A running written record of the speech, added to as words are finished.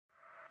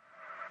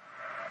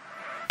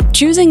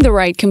Choosing the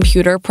right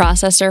computer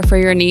processor for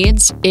your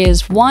needs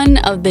is one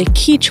of the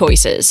key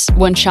choices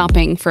when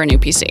shopping for a new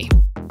PC.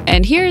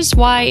 And here's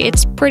why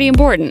it's pretty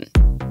important.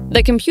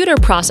 The computer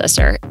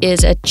processor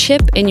is a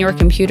chip in your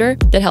computer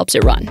that helps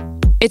it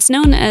run. It's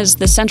known as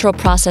the Central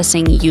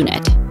Processing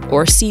Unit,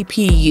 or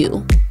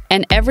CPU,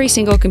 and every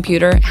single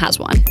computer has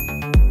one.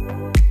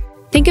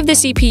 Think of the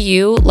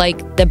CPU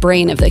like the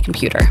brain of the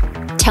computer,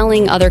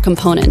 telling other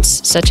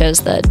components, such as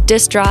the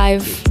disk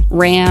drive,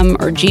 RAM,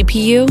 or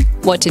GPU,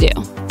 what to do.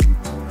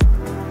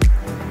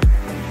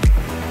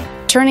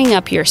 Turning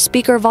up your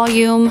speaker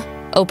volume,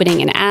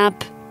 opening an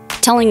app,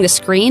 telling the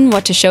screen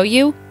what to show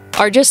you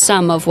are just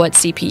some of what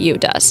CPU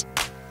does.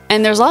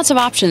 And there's lots of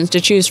options to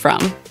choose from,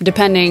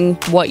 depending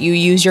what you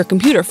use your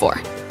computer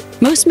for.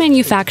 Most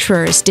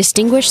manufacturers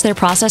distinguish their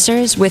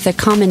processors with a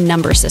common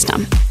number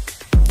system.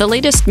 The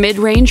latest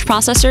mid-range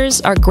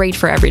processors are great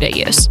for everyday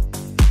use.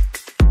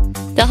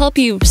 They'll help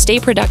you stay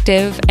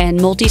productive and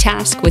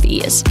multitask with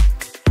ease.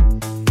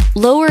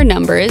 Lower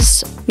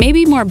numbers may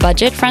be more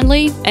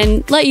budget-friendly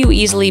and let you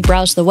easily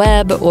browse the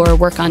web or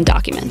work on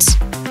documents.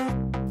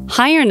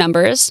 Higher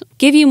numbers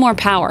give you more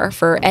power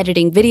for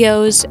editing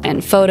videos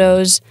and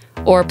photos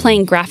or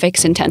playing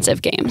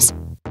graphics-intensive games.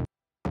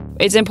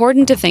 It's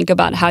important to think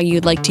about how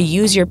you'd like to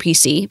use your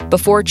PC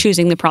before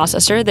choosing the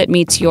processor that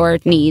meets your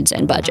needs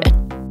and budget.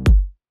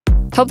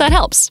 Hope that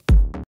helps.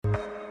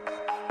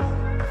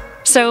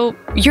 So,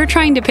 you're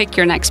trying to pick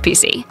your next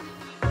PC.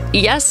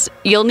 Yes,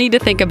 you'll need to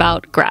think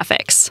about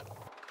graphics.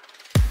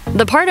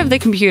 The part of the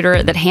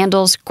computer that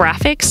handles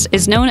graphics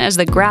is known as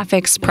the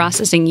Graphics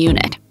Processing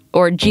Unit,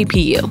 or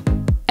GPU,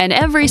 and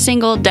every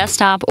single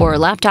desktop or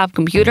laptop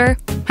computer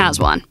has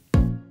one.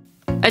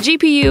 A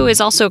GPU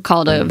is also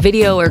called a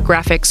video or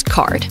graphics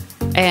card,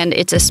 and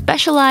it's a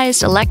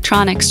specialized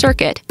electronic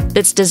circuit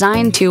that's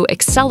designed to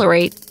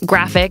accelerate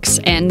graphics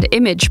and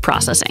image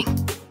processing.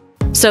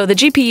 So the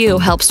GPU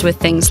helps with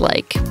things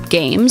like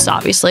games,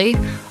 obviously,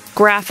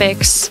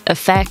 graphics,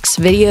 effects,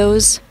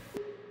 videos.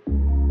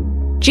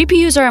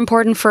 GPUs are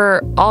important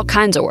for all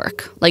kinds of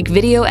work, like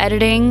video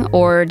editing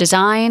or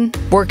design,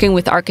 working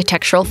with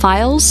architectural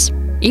files,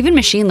 even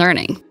machine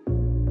learning.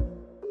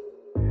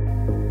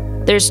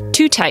 There's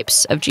two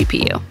types of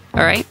GPU,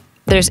 all right?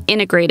 There's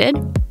integrated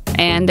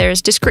and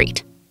there's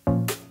discrete.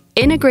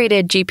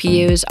 Integrated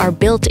GPUs are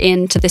built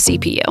into the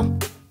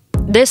CPU.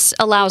 This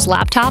allows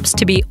laptops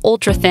to be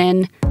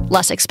ultra-thin,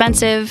 less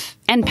expensive,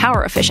 and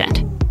power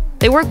efficient.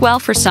 They work well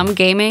for some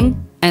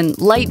gaming and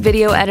light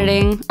video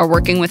editing or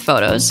working with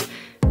photos,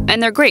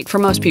 and they're great for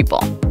most people.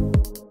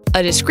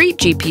 A discrete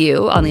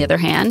GPU, on the other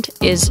hand,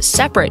 is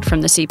separate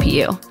from the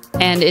CPU,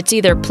 and it's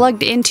either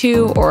plugged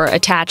into or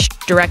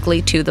attached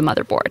directly to the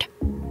motherboard.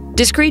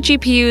 Discrete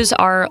GPUs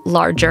are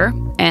larger,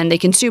 and they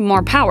consume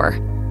more power,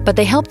 but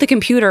they help the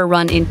computer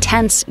run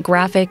intense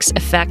graphics,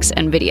 effects,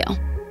 and video.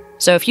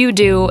 So if you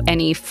do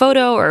any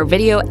photo or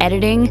video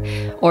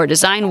editing or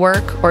design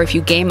work, or if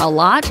you game a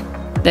lot,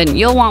 then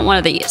you'll want one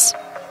of these.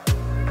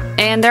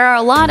 And there are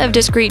a lot of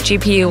discrete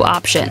GPU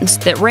options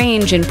that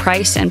range in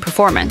price and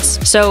performance,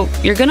 so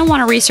you're going to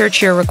want to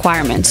research your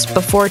requirements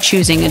before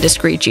choosing a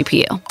discrete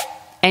GPU.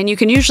 And you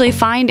can usually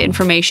find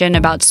information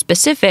about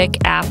specific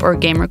app or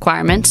game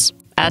requirements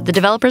at the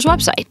developer's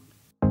website.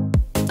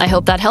 I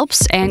hope that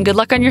helps, and good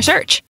luck on your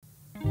search.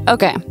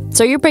 Okay,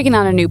 so you're picking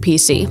out a new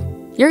PC.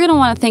 You're going to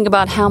want to think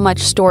about how much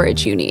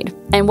storage you need,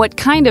 and what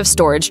kind of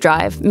storage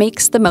drive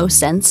makes the most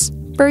sense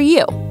for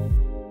you.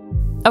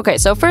 Okay,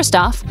 so first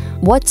off,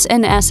 what's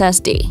an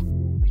SSD?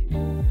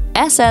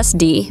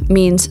 SSD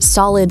means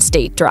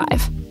solid-state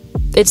drive.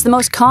 It's the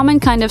most common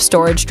kind of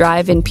storage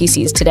drive in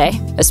PCs today,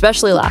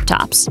 especially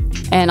laptops.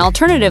 And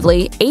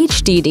alternatively,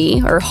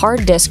 HDD, or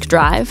hard disk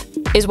drive,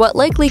 is what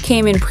likely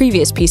came in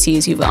previous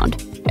PCs you've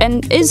owned,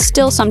 and is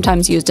still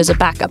sometimes used as a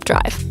backup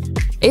drive.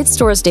 It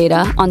stores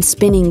data on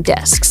spinning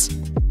disks.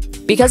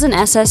 Because an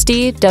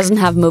SSD doesn't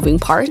have moving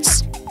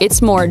parts,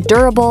 it's more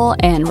durable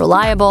and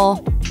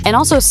reliable, and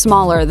also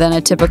smaller than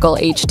a typical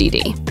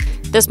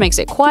HDD. This makes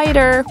it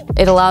quieter,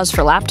 it allows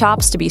for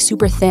laptops to be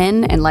super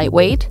thin and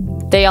lightweight.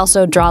 They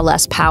also draw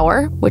less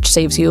power, which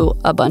saves you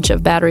a bunch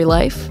of battery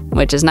life,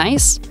 which is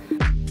nice.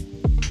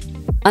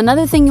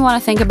 Another thing you want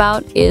to think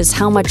about is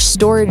how much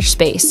storage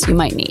space you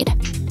might need.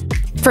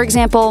 For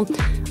example,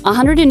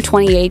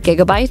 128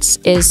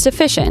 gigabytes is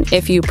sufficient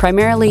if you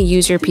primarily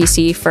use your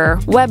PC for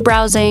web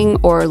browsing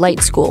or light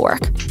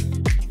schoolwork.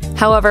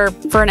 However,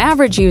 for an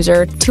average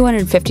user,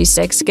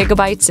 256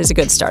 gigabytes is a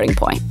good starting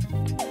point.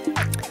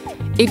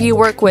 If you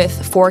work with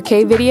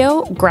 4K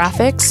video,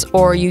 graphics,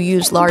 or you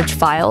use large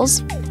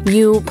files,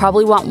 you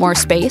probably want more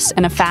space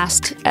and a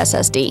fast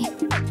SSD.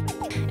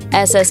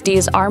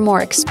 SSDs are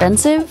more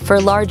expensive for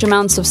large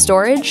amounts of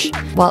storage,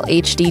 while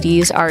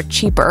HDDs are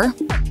cheaper.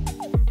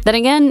 Then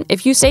again,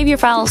 if you save your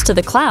files to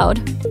the cloud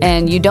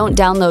and you don't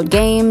download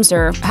games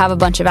or have a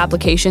bunch of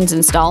applications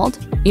installed,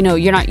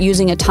 you're not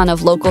using a ton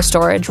of local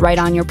storage right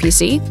on your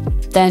PC,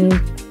 then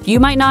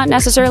you might not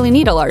necessarily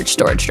need a large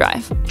storage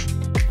drive.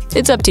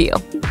 It's up to you.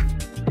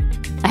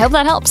 I hope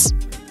that helps.